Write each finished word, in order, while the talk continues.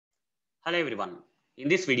Hello everyone. In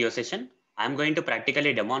this video session, I am going to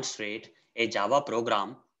practically demonstrate a Java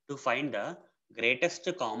program to find the greatest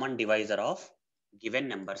common divisor of given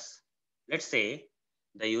numbers. Let's say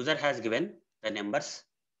the user has given the numbers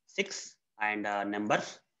 6 and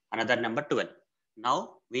another number 12.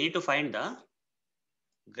 Now we need to find the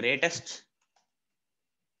greatest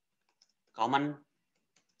common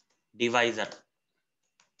divisor.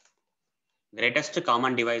 Greatest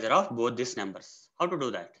common divisor of both these numbers. How to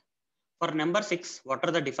do that? For number 6, what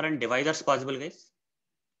are the different divisors possible, guys?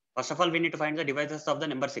 First of all, we need to find the divisors of the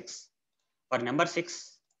number 6. For number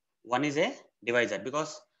 6, 1 is a divisor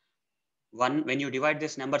because when you divide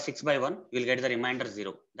this number 6 by 1, you will get the remainder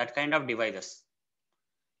 0. That kind of divisors.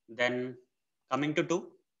 Then coming to 2,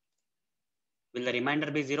 will the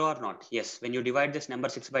remainder be 0 or not? Yes, when you divide this number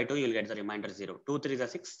 6 by 2, you will get the remainder 0. 2 3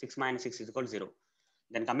 is 6, 6 minus 6 is equal to 0.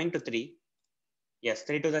 Then coming to 3, yes,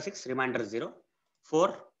 3 to the 6, remainder 0.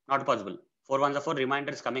 4, not possible. 4 1 is 4,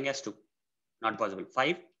 remainder is coming as 2. Not possible.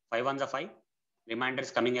 5, 5 1 is 5, remainder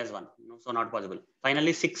is coming as 1. No, so not possible.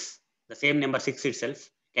 Finally, 6, the same number 6 itself.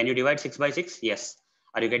 Can you divide 6 by 6? Yes.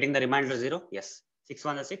 Are you getting the remainder 0? Yes. 6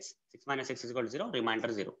 1 is 6, 6 minus 6 is equal to 0,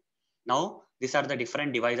 remainder 0. Now, these are the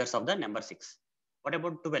different divisors of the number 6. What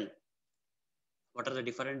about 12? What are the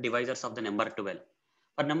different divisors of the number 12?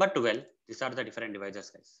 For number 12, these are the different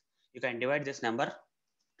divisors, guys. You can divide this number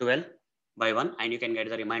 12 by 1 and you can get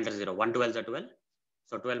the remainder 0. 1 12 is 12.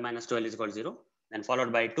 So 12 minus 12 is equal to 0. Then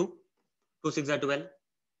followed by 2. 2 6 are 12.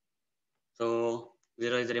 So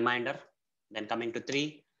 0 is the remainder. Then coming to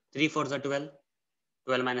 3. 3 4 is 12.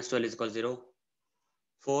 12 minus 12 is equal to 0.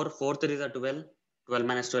 4 4 3 is 12. 12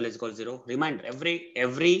 minus 12 is equal to 0. Reminder,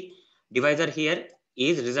 every divisor here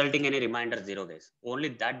is resulting in a remainder 0, guys. Only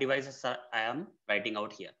that divisors I am writing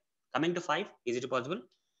out here. Coming to 5, is it possible?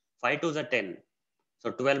 5 2 is 10. So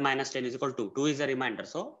 12 minus 10 is equal to 2 is a remainder.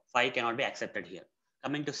 So 5 cannot be accepted here.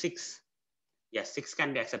 Coming to 6. Yes, 6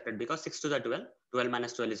 can be accepted because 6 to the 12. 12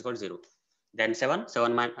 minus 12 is equal to 0. Then 7.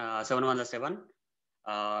 7 1 is 7.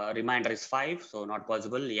 Remainder is 5. So not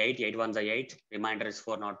possible. 8. 8 1 is 8. Remainder is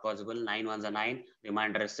 4. Not possible. 9 1 is 9.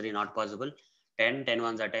 Remainder is 3. Not possible. 10. 10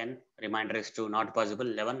 1 is 10. Remainder is 2. Not possible.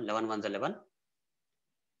 11. 11 1 is 11.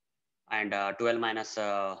 And 12 minus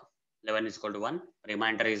 11 is equal to 1.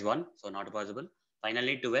 Remainder is 1. So not possible.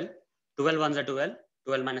 Finally, 12. 12 1 is 12.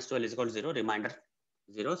 12 minus 12 is equal to 0. Remainder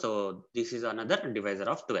 0. So this is another divisor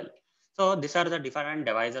of 12. So these are the different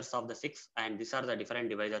divisors of the 6 and these are the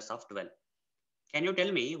different divisors of 12. Can you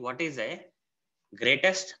tell me what is a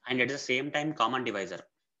greatest and at the same time common divisor?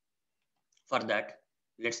 For that,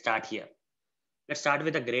 let's start here. Let's start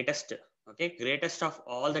with the greatest. Okay, greatest of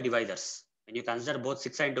all the divisors. When you consider both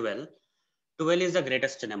 6 and 12, 12 is the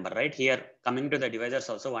greatest number, right? Here, coming to the divisors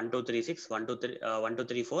also 1, 2, 3, 6, 1, 2, 3, 1, 2,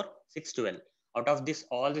 3, 4, 6, 12. Out of this,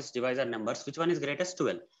 all these divisor numbers, which one is greatest?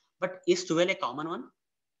 12. But is 12 a common one?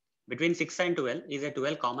 Between 6 and 12, is a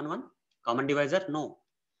 12 common one? Common divisor? No.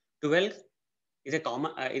 12 is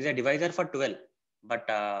a divisor for 12, but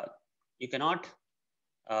you cannot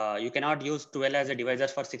use 12 as a divisor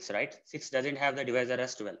for 6, right? 6 doesn't have the divisor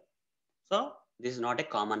as 12. So this is not a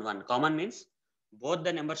common one. Common means both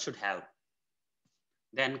the numbers should have.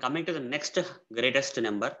 Then coming to the next greatest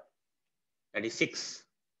number, that is 6.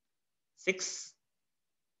 6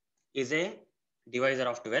 is a divisor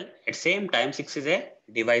of 12. At same time, 6 is a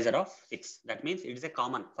divisor of 6. That means it is a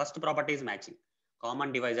common. First property is matching.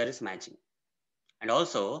 Common divisor is matching. And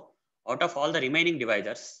also, out of all the remaining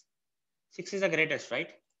divisors, 6 is the greatest, right?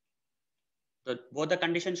 So both the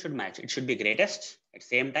conditions should match. It should be greatest. At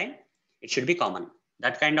same time, it should be common.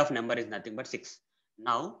 That kind of number is nothing but 6.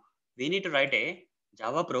 Now, we need to write a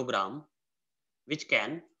Java program which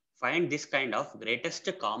can find this kind of greatest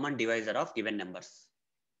common divisor of given numbers.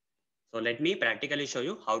 So let me practically show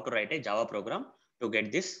you how to write a Java program to get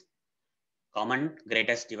this common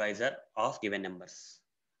greatest divisor of given numbers.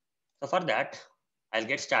 So for that, I'll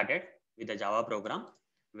get started with the Java program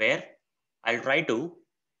where I'll try to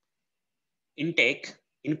intake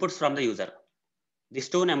inputs from the user. These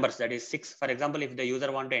two numbers, that is 6, for example, if the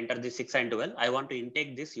user want to enter this 6 and 12, I want to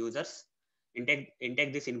intake this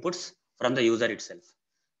intake these inputs from the user itself.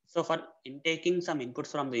 So for intaking some inputs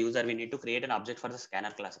from the user, we need to create an object for the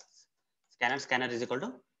scanner classes. Scanner is equal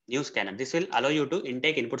to new scanner. This will allow you to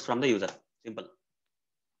intake inputs from the user. Simple.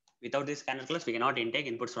 Without this scanner class, we cannot intake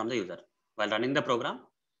inputs from the user. While running the program,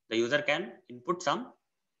 the user can input some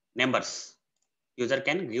numbers. User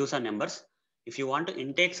can give some numbers. If you want to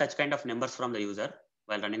intake such kind of numbers from the user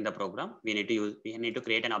while running the program, we need to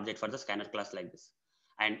create an object for the scanner class like this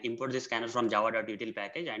and import this scanner from java.util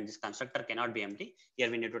package, and this constructor cannot be empty.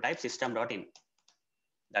 Here we need to type system.in.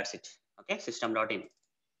 That's it. Okay, system.in.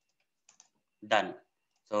 Done.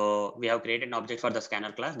 So we have created an object for the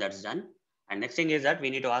scanner class. That's done. And next thing is that we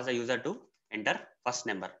need to ask the user to enter first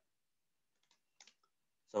number.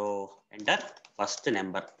 So enter first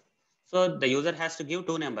number. So the user has to give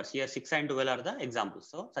two numbers. Here 6 and 12 are the examples.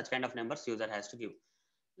 So such kind of numbers user has to give.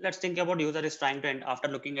 Let's think about user is trying to enter, after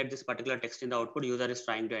looking at this particular text in the output, user is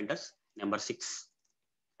trying to enter number 6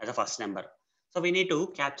 as a first number. So we need to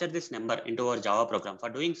capture this number into our Java program. For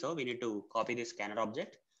doing so, we need to copy this scanner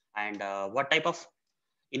object. And what type of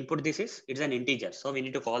input this is? It's an integer. So we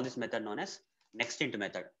need to call this method known as nextInt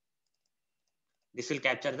method. This will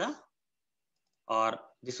capture the, or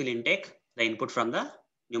this will intake the input from the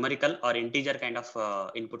numerical or integer kind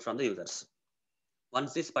of input from the users.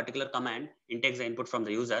 Once this particular command intakes the input from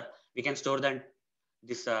the user, we can store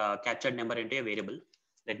this captured number into a variable.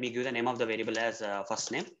 Let me give the name of the variable as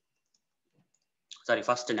first number,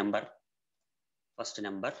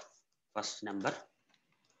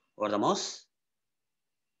 over the mouse,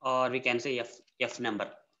 or we can say f number.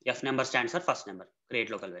 F number stands for first number. Create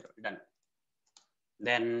local variable. Done.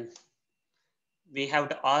 Then we have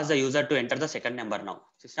to ask the user to enter the second number now.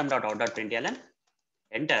 System.out.println,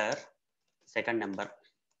 enter second number.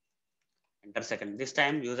 Enter second. This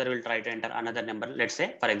time user will try to enter another number. Let's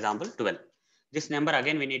say, for example, 12. This number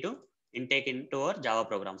again we need to intake into our Java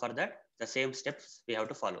program. For that, the same steps we have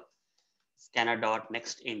to follow.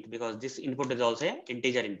 Scanner.nextInt, because this input is also an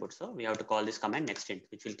integer input. So we have to call this command nextInt,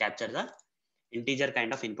 which will capture the integer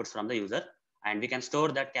kind of inputs from the user. And we can store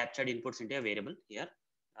that captured inputs into a variable here.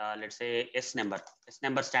 Let's say S number. S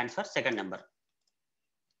number stands for second number.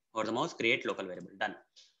 Over the mouse, create local variable. Done.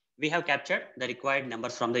 We have captured the required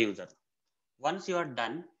numbers from the user. Once you are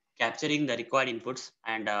done capturing the required inputs,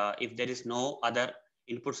 and if there is no other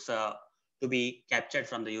inputs to be captured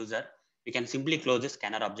from the user, we can simply close the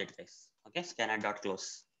scanner object, guys. Okay,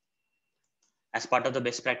 scanner.close. As part of the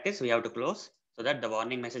best practice, we have to close so that the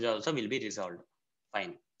warning message also will be resolved.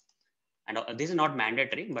 Fine. And this is not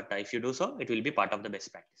mandatory, but if you do so, it will be part of the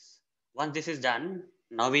best practice. Once this is done,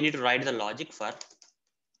 now we need to write the logic for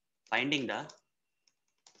finding the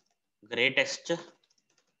greatest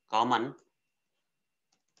common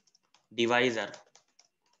divisor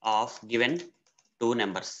of given two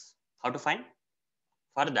numbers. How to find?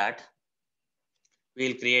 For that, we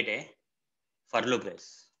will create a for loop,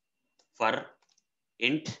 guys. For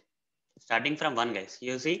int starting from 1, guys.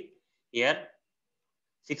 You see here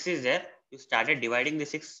 6 is there. You started dividing the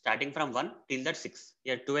 6 starting from 1 till that 6.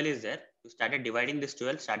 Here 12 is there. You started dividing this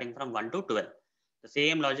 12 starting from 1 to 12. The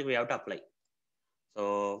same logic we have to apply.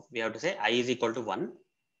 So we have to say I is equal to 1.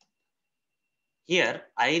 Here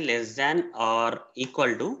I less than or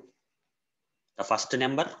equal to the first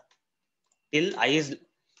number till I is,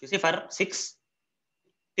 you see, for 6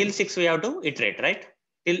 till 6 we have to iterate, right?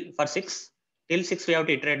 Till 6 we have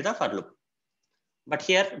to iterate the for loop. But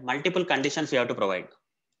here multiple conditions we have to provide.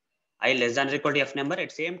 I less than or equal to f number,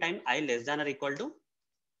 at same time I less than or equal to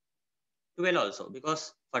 12 also,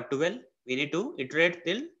 because for 12 we need to iterate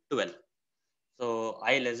till 12. So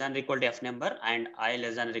I less than or equal to f number and I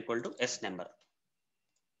less than or equal to s number.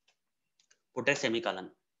 Put a semicolon.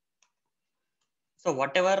 So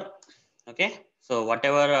whatever, okay. So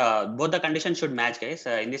whatever, both the conditions should match, guys.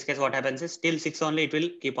 In this case, what happens is till 6 only it will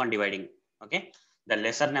keep on dividing. Okay, the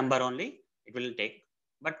lesser number only it will take.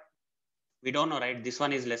 But we don't know, right? This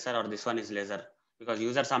one is lesser or this one is lesser, because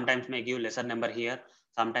user sometimes may give lesser number here.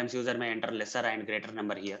 Sometimes user may enter lesser and greater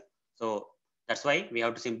number here. So that's why we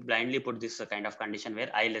have to simply blindly put this kind of condition where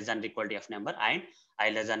I less than or equal to f number and I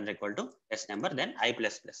less than or equal to s number, then I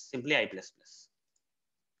plus plus, simply I plus plus.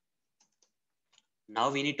 Now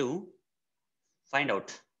we need to find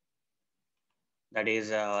out, that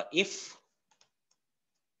is if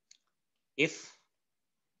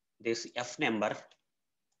this f number,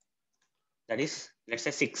 that is, let's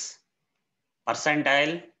say 6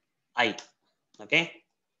 percentile I, okay,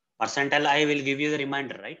 percentile I will give you the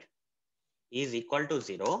reminder, right, is equal to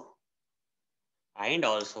 0, and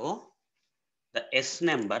also the s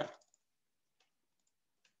number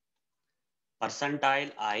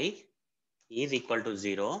percentile I is equal to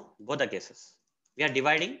 0, both the cases. We are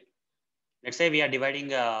dividing, let's say we are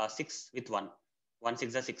dividing 6 with 1, 1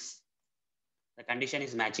 6 is 6. The condition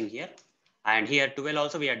is matching here. And here 12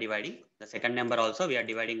 also we are dividing. The second number also we are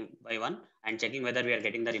dividing by 1 and checking whether we are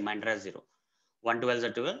getting the remainder as 0. 1 12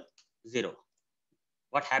 is 12, 0.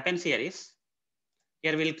 What happens here is,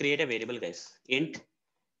 here we will create a variable, guys. Int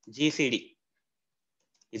GCD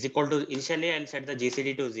is equal to, initially I'll set the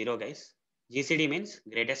GCD to 0, guys. GCD means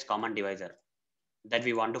greatest common divisor that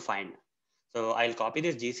we want to find. So I'll copy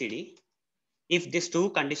this GCD. If these two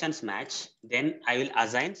conditions match, then I will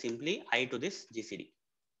assign simply I to this GCD.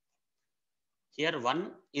 Here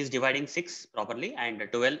 1 is dividing 6 properly and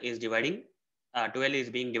 12 is dividing 12 is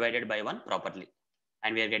being divided by 1 properly,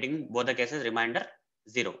 and we are getting both the cases remainder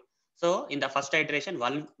 0. So in the first iteration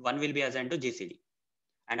 1 will be assigned to GCD,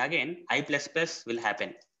 and again I plus plus will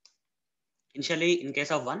happen. Initially in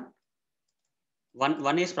case of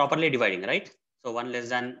 1 is properly dividing, right? So 1 less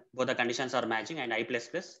than, both the conditions are matching, and I plus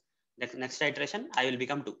plus. Next iteration I will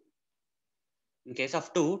become 2. In case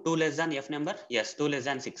of 2 less than f number, yes, 2 less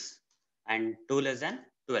than 6, and 2 less than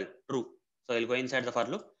 12, true. So we'll go inside the for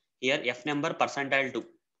loop. Here f number percentile 2,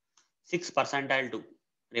 6 percentile 2,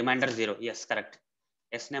 remainder 0, yes, correct.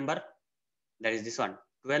 S number, that is this one,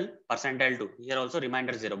 12 percentile 2, here also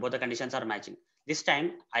remainder 0, both the conditions are matching. This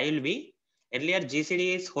time I will be, earlier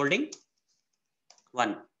GCD is holding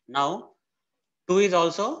 1, now 2 is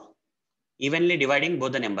also evenly dividing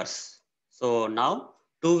both the numbers. So now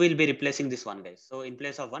 2 will be replacing this one, guys. So in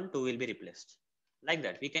place of 1, 2 will be replaced. Like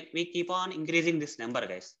that, we keep on increasing this number,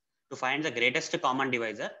 guys. To find the greatest common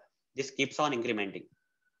divisor, this keeps on incrementing.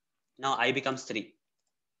 Now I becomes 3.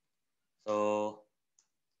 So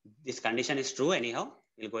this condition is true anyhow.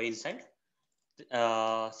 We'll go inside.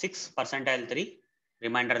 6 percentile 3,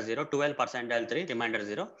 remainder 0, 12 percentile 3, remainder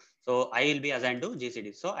 0. So I will be assigned to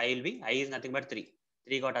GCD. So I is nothing but 3.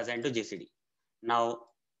 3 got assigned to GCD. Now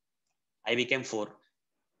I became 4.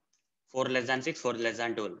 4 less than 6, 4 less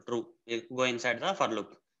than 12. True. We go inside the for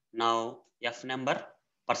loop. Now f number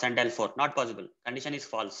percentile 4. Not possible. Condition is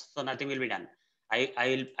false. So nothing will be done.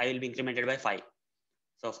 I will be incremented by 5.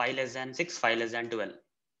 So 5 less than 6, 5 less than 12.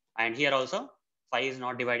 And here also 5 is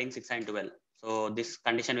not dividing 6 and 12. So this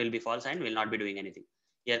condition will be false and will not be doing anything.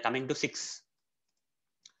 Here coming to 6.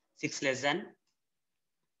 6 less than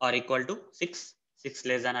or equal to 6. 6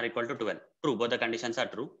 less than or equal to 12. True. Both the conditions are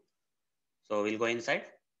true. So we'll go inside.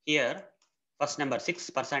 Here, first number 6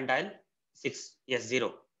 percentile 6, yes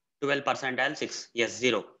 0. 12 percentile 6, yes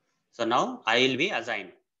 0. So now I will be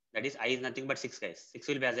assigned. That is I is nothing but 6, guys. 6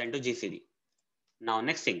 will be assigned to GCD. Now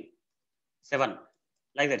next thing, 7.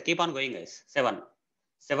 Like that, keep on going, guys. 7.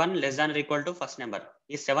 7 less than or equal to first number.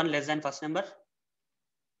 Is 7 less than first number?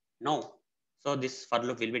 No. So this for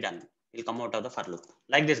loop will be done. Will come out of the for loop.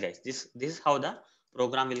 Like this, guys. This is how the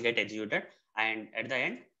program will get executed. And at the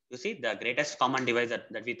end, you see the greatest common divisor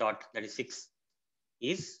that we thought, that is 6,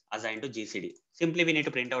 is assigned to GCD. Simply we need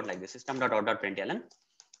to print out like this, system.out.println.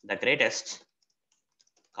 The greatest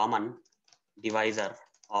common divisor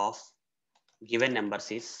of given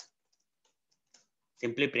numbers is,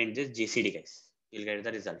 simply print this GCD, guys. You'll get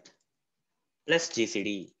the result. Plus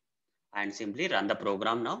GCD, and simply run the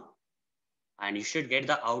program now. And you should get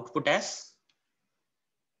the output as,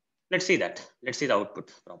 let's see that. Let's see the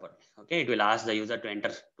output properly. Okay, it will ask the user to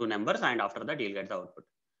enter 2 numbers, and after that you'll get the output.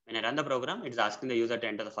 When I run the program, it's asking the user to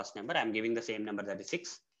enter the first number. I'm giving the same number, that is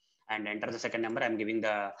 6, and enter the second number. I'm giving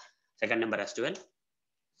the second number as 12.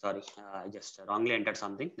 Sorry, I just wrongly entered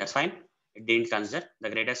something. That's fine. It didn't consider. The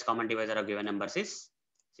greatest common divisor of given numbers is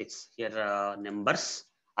 6. Here numbers.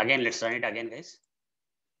 Again, let's run it again, guys.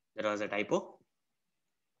 There was a typo.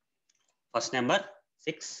 First number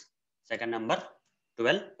 6, second number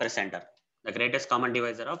 12, press enter. The greatest common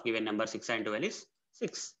divisor of given number 6 and 12 is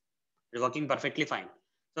 6. It's working perfectly fine.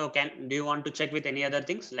 So do you want to check with any other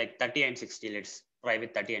things like 30 and 60? Let's try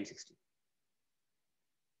with 30 and 60.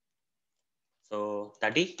 So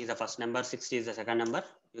 30 is the first number, 60 is the second number.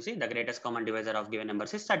 You see the greatest common divisor of given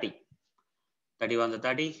numbers is 30. 31 the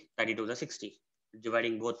 30, 32 the 60.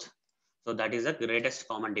 Dividing both. So that is the greatest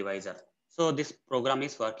common divisor. So this program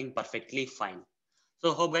is working perfectly fine.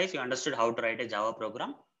 So hope guys you understood how to write a Java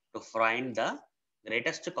program to find the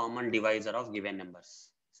greatest common divisor of given numbers.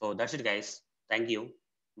 So that's it, guys. Thank you.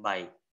 Bye.